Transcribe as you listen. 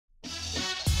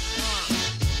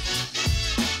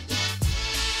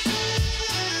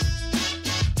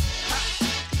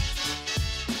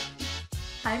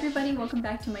everybody, welcome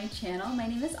back to my channel. My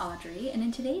name is Audrey, and in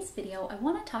today's video I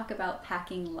want to talk about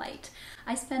packing light.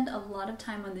 I spend a lot of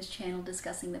time on this channel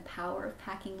discussing the power of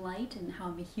packing light and how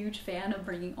I'm a huge fan of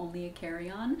bringing only a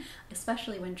carry-on,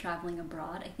 especially when traveling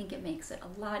abroad. I think it makes it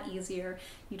a lot easier.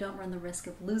 You don't run the risk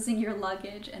of losing your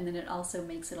luggage, and then it also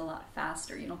makes it a lot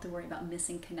faster. You don't have to worry about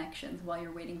missing connections while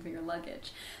you're waiting for your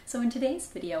luggage. So in today's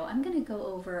video, I'm going to go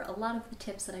over a lot of the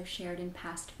tips that I've shared in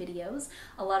past videos.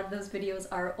 A lot of those videos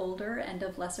are older and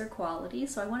of lesser quality,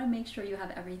 so I want to make sure you have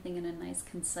everything in a nice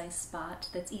concise spot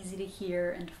that's easy to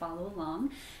hear and follow along.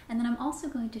 And then I'm also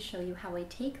going to show you how I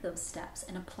take those steps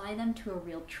and apply them to a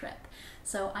real trip.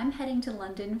 So I'm heading to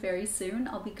London very soon.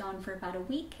 I'll be gone for about a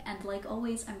week, and like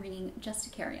always I'm bringing just a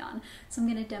carry-on. So I'm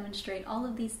going to demonstrate all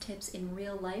of these tips in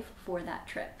real life for that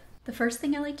trip. The first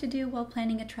thing I like to do while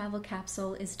planning a travel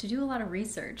capsule is to do a lot of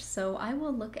research. So I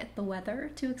will look at the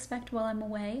weather to expect while I'm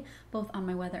away, both on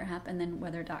my weather app and then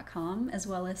weather.com, as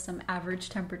well as some average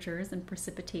temperatures and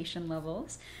precipitation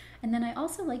levels. And then I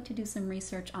also like to do some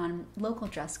research on local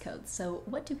dress codes. So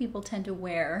what do people tend to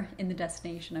wear in the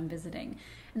destination I'm visiting?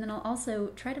 And then I'll also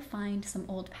try to find some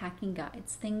old packing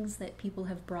guides, things that people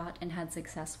have brought and had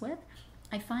success with.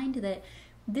 I find that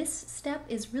this step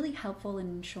is really helpful in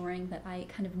ensuring that I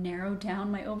kind of narrow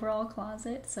down my overall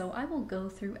closet. So I will go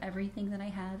through everything that I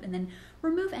have and then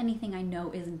remove anything I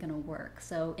know isn't going to work.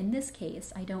 So in this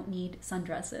case, I don't need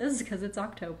sundresses because it's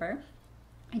October.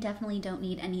 I definitely don't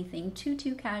need anything too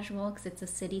casual because it's a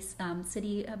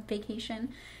city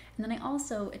vacation. And then I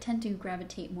also tend to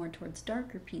gravitate more towards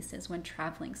darker pieces when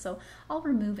traveling. So I'll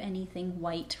remove anything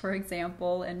white, for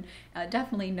example, and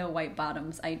definitely no white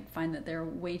bottoms. I find that they're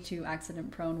way too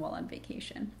accident prone while on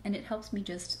vacation. And it helps me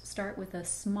just start with a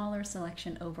smaller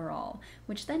selection overall,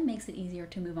 which then makes it easier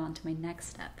to move on to my next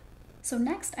step. So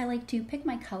next, I like to pick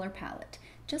my color palette.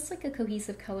 Just like a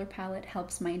cohesive color palette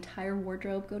helps my entire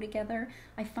wardrobe go together,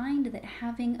 I find that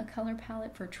having a color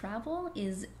palette for travel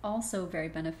is also very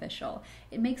beneficial.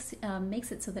 It makes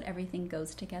it so that everything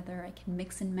goes together. I can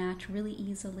mix and match really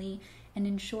easily and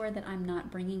ensure that I'm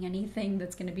not bringing anything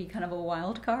that's going to be kind of a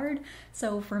wild card.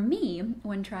 So for me,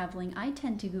 when traveling, I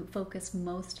tend to focus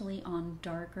mostly on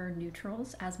darker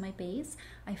neutrals as my base.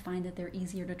 I find that they're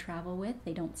easier to travel with.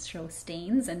 They don't show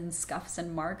stains and scuffs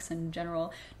and marks and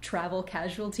general travel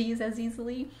casualties as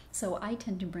easily. So I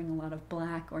tend to bring a lot of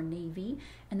black or navy,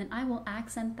 and then I will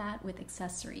accent that with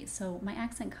accessories. So my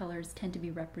accent colors tend to be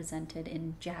represented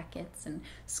in jackets and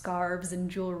scarves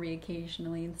and jewelry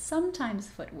occasionally, and sometimes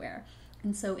footwear.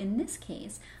 And so in this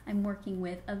case, I'm working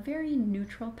with a very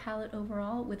neutral palette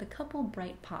overall with a couple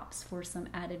bright pops for some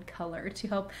added color to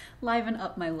help liven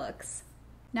up my looks.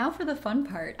 Now for the fun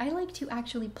part, I like to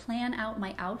actually plan out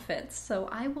my outfits, so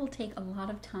I will take a lot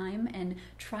of time and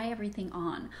try everything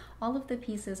on. All of the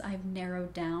pieces I've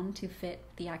narrowed down to fit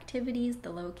the activities,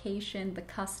 the location, the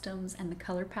customs, and the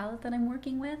color palette that I'm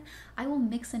working with. I will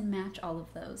mix and match all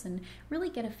of those and really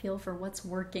get a feel for what's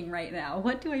working right now.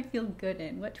 What do I feel good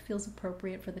in? What feels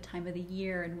appropriate for the time of the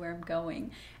year and where I'm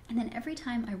going? And then every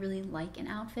time I really like an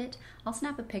outfit, I'll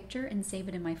snap a picture and save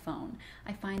it in my phone.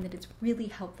 I find that it's really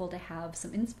helpful to have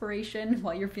some inspiration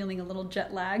while you're feeling a little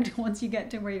jet lagged once you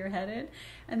get to where you're headed.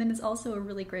 And then it's also a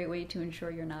really great way to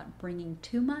ensure you're not bringing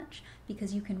too much,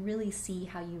 because you can really see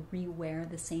how you re-wear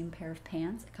the same pair of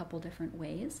pants a couple different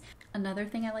ways. Another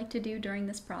thing I like to do during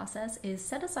this process is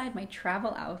set aside my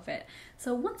travel outfit.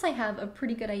 So once I have a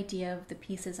pretty good idea of the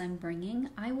pieces I'm bringing,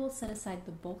 I will set aside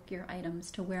the bulkier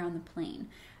items to wear on the plane,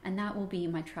 and that will be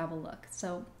my travel look.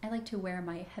 So I like to wear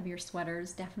my heavier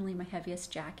sweaters, definitely my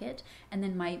heaviest jacket, and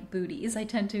then my booties. I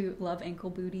tend to love ankle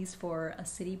booties for a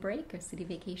city break or city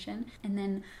vacation. And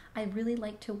then I really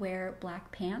like to wear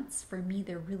black pants. For me,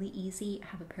 they're really easy. I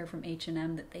have a pair from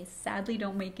H&M that they sadly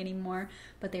don't make anymore,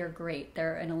 but they are great.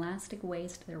 They're an elastic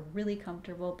waist, they're really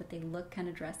comfortable, but they look kind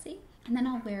of dressy. And then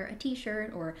I'll wear a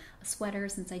t-shirt or a sweater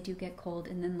since I do get cold,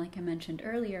 and then like I mentioned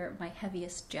earlier, my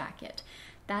heaviest jacket.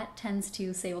 That tends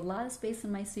to save a lot of space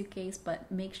in my suitcase,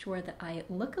 but make sure that I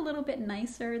look a little bit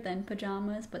nicer than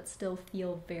pajamas, but still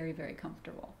feel very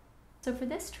comfortable. So for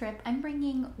this trip, I'm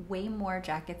bringing way more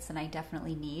jackets than I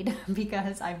definitely need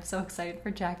because I'm so excited for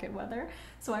jacket weather.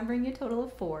 So I'm bringing a total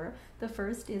of 4. The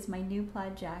first is my new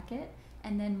plaid jacket,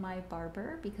 and then my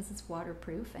Barber because it's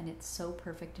waterproof and it's so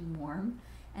perfect and warm.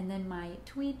 And then my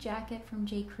tweed jacket from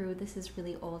J.Crew. This is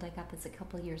really old. I got this a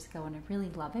couple years ago and I really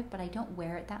love it, but I don't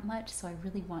wear it that much, so I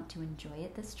really want to enjoy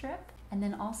it this trip. And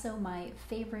then also my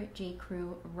favorite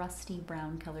J.Crew rusty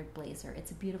brown colored blazer.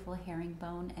 It's a beautiful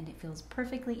herringbone and it feels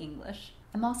perfectly English.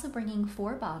 I'm also bringing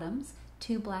 4 bottoms,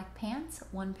 2 black pants,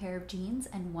 1 pair of jeans,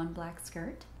 and 1 black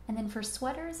skirt. And then for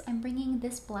sweaters, I'm bringing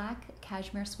this black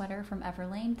cashmere sweater from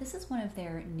Everlane. This is one of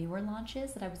their newer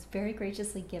launches that I was very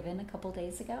graciously given a couple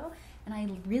days ago, and I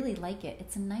really like it.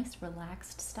 It's a nice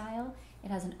relaxed style.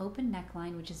 It has an open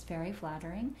neckline, which is very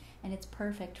flattering, and it's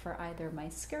perfect for either my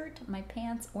skirt, my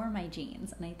pants, or my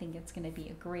jeans, and I think it's going to be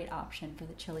a great option for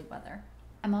the chilly weather.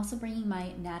 I'm also bringing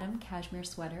my Natum cashmere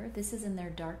sweater. This is in their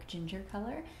dark ginger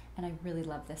color, and I really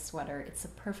love this sweater. It's a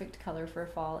perfect color for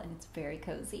fall, and it's very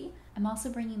cozy. I'm also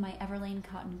bringing my Everlane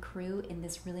Cotton Crew in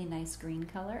this really nice green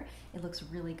color. It looks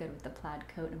really good with the plaid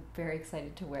coat. I'm very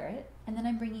excited to wear it. And then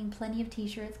I'm bringing plenty of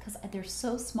t-shirts because they're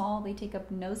so small, they take up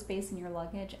no space in your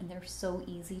luggage, and they're so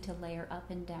easy to layer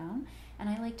up and down. And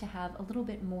I like to have a little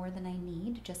bit more than I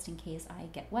need just in case I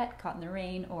get wet, caught in the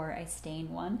rain, or I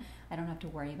stain one. I don't have to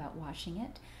worry about washing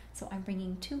it. So I'm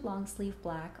bringing 2 long sleeve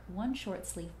black, 1 short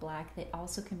sleeve black that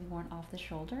also can be worn off the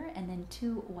shoulder, and then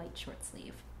 2 white short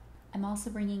sleeve. I'm also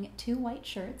bringing 2 white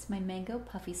shirts, my mango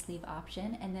puffy sleeve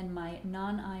option, and then my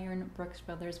non-iron Brooks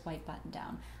Brothers white button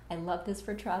down. I love this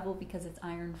for travel because it's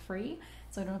iron free,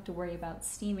 so I don't have to worry about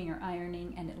steaming or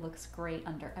ironing, and it looks great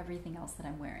under everything else that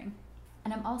I'm wearing.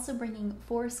 And I'm also bringing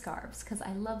 4 scarves because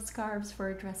I love scarves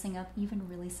for dressing up even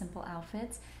really simple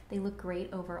outfits. They look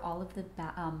great over all of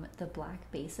the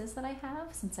black bases that I have,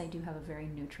 since I do have a very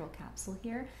neutral capsule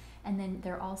here. And then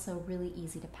they're also really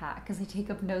easy to pack because they take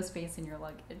up no space in your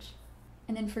luggage.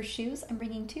 And then for shoes, I'm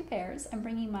bringing 2 pairs. I'm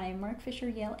bringing my Marc Fisher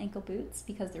Yale ankle boots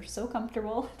because they're so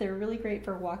comfortable. They're really great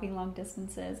for walking long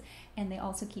distances, and they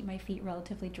also keep my feet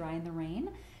relatively dry in the rain.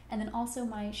 And then also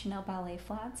my Chanel ballet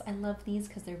flats. I love these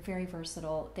because they're very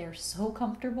versatile. They're so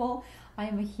comfortable. I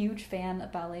am a huge fan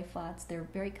of ballet flats. They're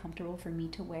very comfortable for me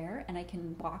to wear, and I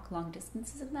can walk long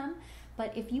distances in them.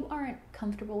 But if you aren't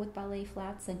comfortable with ballet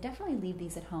flats, then definitely leave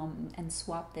these at home and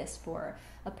swap this for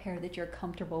a pair that you're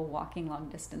comfortable walking long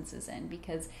distances in,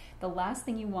 because the last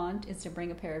thing you want is to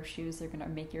bring a pair of shoes that are going to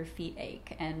make your feet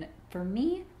ache. And for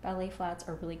me, ballet flats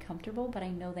are really comfortable, but I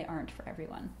know they aren't for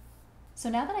everyone. So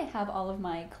now that I have all of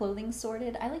my clothing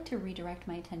sorted, I like to redirect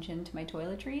my attention to my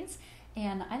toiletries,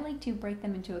 and I like to break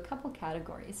them into a couple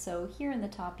categories. So here in the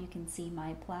top you can see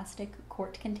my plastic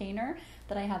quart container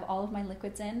that I have all of my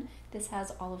liquids in. This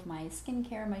has all of my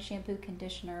skincare, my shampoo,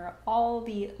 conditioner, all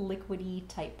the liquidy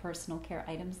type personal care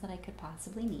items that I could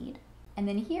possibly need. And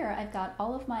then here I've got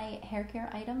all of my hair care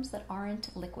items that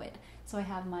aren't liquid. So I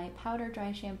have my powder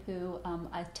dry shampoo,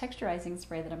 a texturizing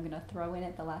spray that I'm going to throw in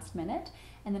at the last minute,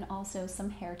 and then also some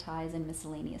hair ties and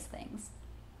miscellaneous things.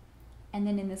 And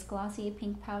then in this glossy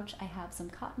pink pouch I have some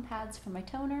cotton pads for my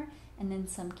toner, and then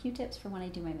some Q-tips for when I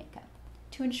do my makeup.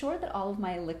 To ensure that all of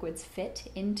my liquids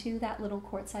fit into that little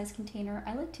quart-sized container,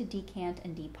 I like to decant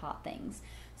and depot things.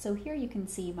 So here you can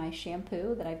see my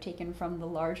shampoo that I've taken from the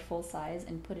large full size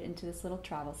and put it into this little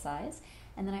travel size.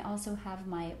 And then I also have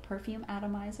my perfume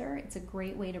atomizer. It's a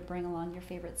great way to bring along your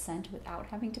favorite scent without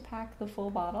having to pack the full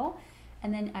bottle.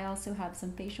 And then I also have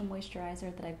some facial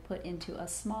moisturizer that I've put into a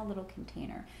small little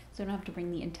container, so I don't have to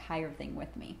bring the entire thing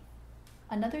with me.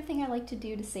 Another thing I like to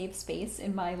do to save space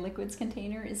in my liquids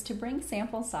container is to bring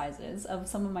sample sizes of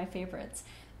some of my favorites,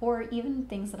 or even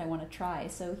things that I want to try.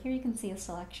 So here you can see a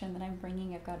selection that I'm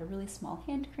bringing. I've got a really small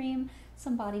hand cream,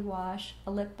 some body wash,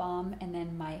 a lip balm, and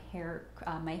then my hair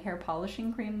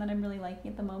polishing cream that I'm really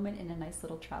liking at the moment in a nice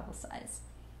little travel size.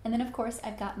 And then of course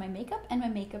I've got my makeup and my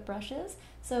makeup brushes.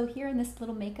 So here in this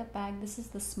little makeup bag, this is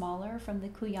the smaller from the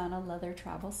Kuyana leather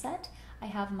travel set. I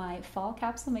have my fall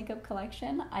capsule makeup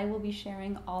collection. I will be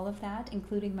sharing all of that,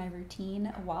 including my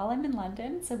routine, while I'm in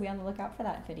London, so be on the lookout for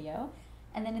that video.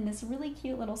 And then in this really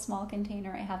cute little small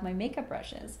container, I have my makeup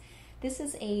brushes. This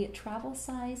is a travel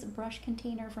size brush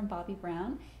container from Bobbi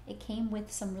Brown. It came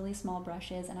with some really small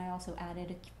brushes, and I also added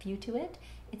a few to it.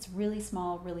 It's really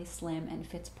small, really slim, and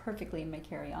fits perfectly in my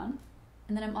carry-on.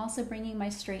 And then I'm also bringing my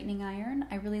straightening iron.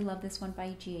 I really love this one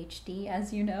by GHD,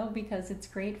 as you know, because it's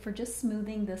great for just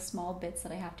smoothing the small bits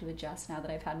that I have to adjust now that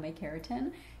I've had my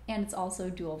keratin. And it's also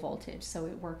dual voltage, so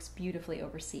it works beautifully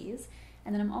overseas.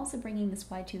 And then I'm also bringing this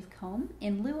wide tooth comb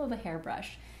in lieu of a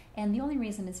hairbrush. And the only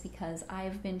reason is because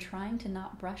I've been trying to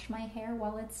not brush my hair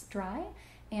while it's dry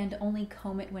and only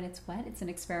comb it when it's wet. It's an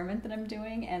experiment that I'm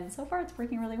doing, and so far it's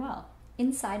working really well.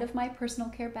 Inside of my personal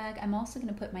care bag, I'm also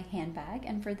going to put my handbag,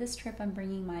 and for this trip I'm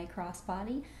bringing my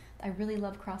crossbody. I really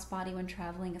love crossbody when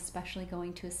traveling, especially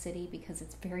going to a city because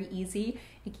it's very easy.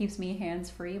 It keeps me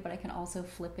hands-free, but I can also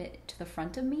flip it to the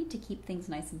front of me to keep things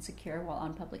nice and secure while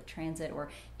on public transit or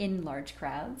in large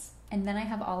crowds. And then I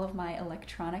have all of my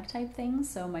electronic type things,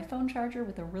 so my phone charger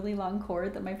with a really long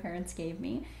cord that my parents gave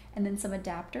me, and then some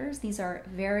adapters. These are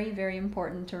very, very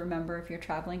important to remember if you're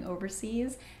traveling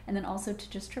overseas, and then also to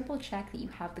just triple check that you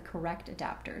have the correct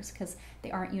adapters because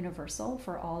they aren't universal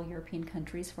for all European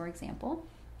countries, for example.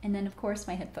 And then of course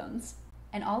my headphones.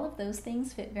 And all of those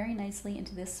things fit very nicely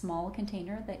into this small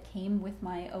container that came with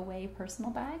my away personal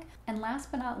bag. And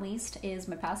last but not least is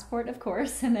my passport, of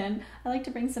course, and then I like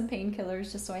to bring some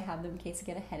painkillers just so I have them in case I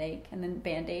get a headache, and then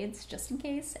Band-Aids just in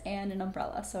case, and an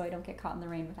umbrella so I don't get caught in the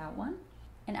rain without one.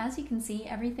 And as you can see,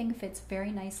 everything fits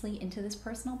very nicely into this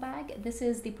personal bag. This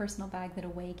is the personal bag that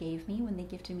Away gave me when they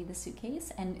gifted me the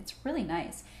suitcase, and it's really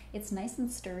nice. It's nice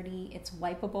and sturdy, it's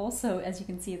wipeable, so as you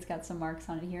can see it's got some marks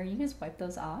on it here. You can just wipe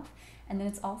those off. And then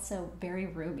it's also very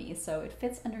roomy, so it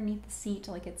fits underneath the seat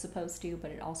like it's supposed to,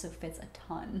 but it also fits a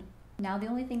ton. Now the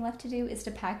only thing left to do is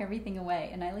to pack everything away,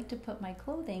 and I like to put my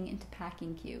clothing into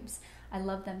packing cubes. I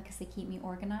love them because they keep me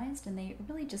organized and they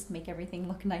really just make everything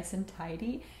look nice and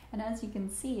tidy. And as you can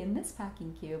see in this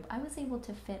packing cube, I was able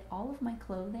to fit all of my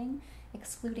clothing,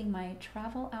 excluding my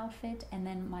travel outfit and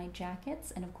then my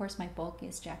jackets, and of course my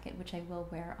bulkiest jacket, which I will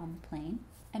wear on the plane.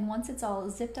 And once it's all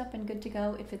zipped up and good to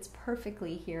go, it fits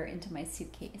perfectly here into my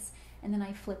suitcase. And then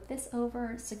I flip this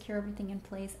over, secure everything in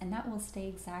place, and that will stay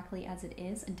exactly as it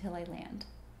is until I land.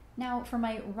 Now for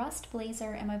my rust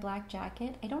blazer and my black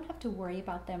jacket, I don't have to worry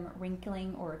about them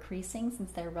wrinkling or creasing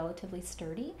since they're relatively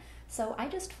sturdy. So I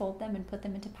just fold them and put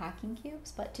them into packing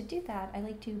cubes, but to do that, I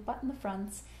like to button the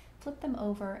fronts, flip them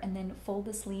over, and then fold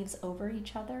the sleeves over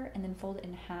each other, and then fold it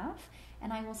in half,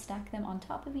 and I will stack them on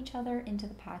top of each other into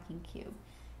the packing cube.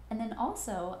 And then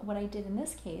also, what I did in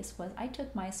this case was I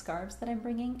took my scarves that I'm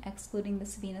bringing, excluding the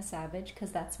Savina Savage,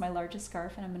 because that's my largest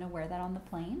scarf and I'm going to wear that on the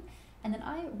plane. And then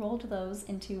I rolled those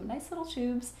into nice little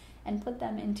tubes and put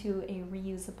them into a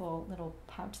reusable little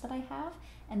pouch that I have,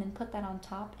 and then put that on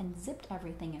top and zipped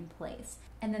everything in place.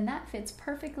 And then that fits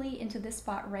perfectly into this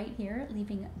spot right here,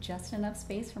 leaving just enough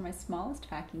space for my smallest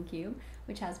packing cube,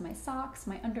 which has my socks,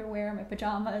 my underwear, my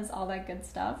pajamas, all that good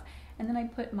stuff. And then I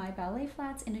put my ballet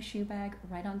flats in a shoe bag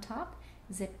right on top,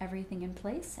 zip everything in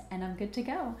place, and I'm good to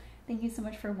go. Thank you so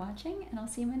much for watching, and I'll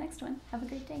see you in my next one. Have a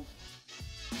great day.